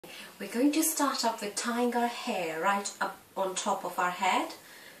We're going to start up with tying our hair right up on top of our head.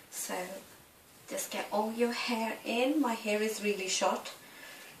 So just get all your hair in. My hair is really short.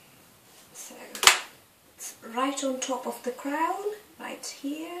 So it's right on top of the crown, right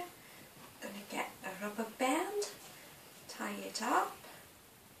here. I'm going to get a rubber band, tie it up.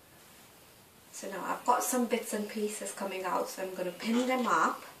 So now I've got some bits and pieces coming out, so I'm going to pin them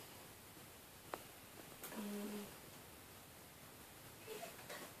up.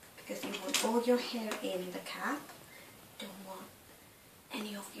 Because you want all your hair in the cap. Don't want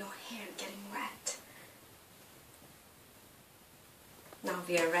any of your hair getting wet. Now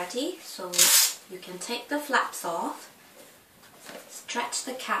we are ready, so you can take the flaps off, stretch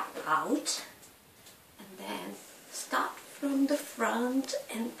the cap out, and then start from the front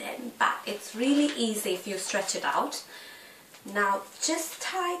and then back. It's really easy if you stretch it out. Now just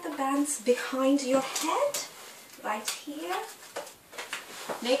tie the bands behind your head, right here.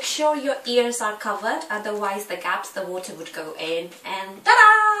 Make sure your ears are covered, otherwise the gaps, the water would go in, and ta-da!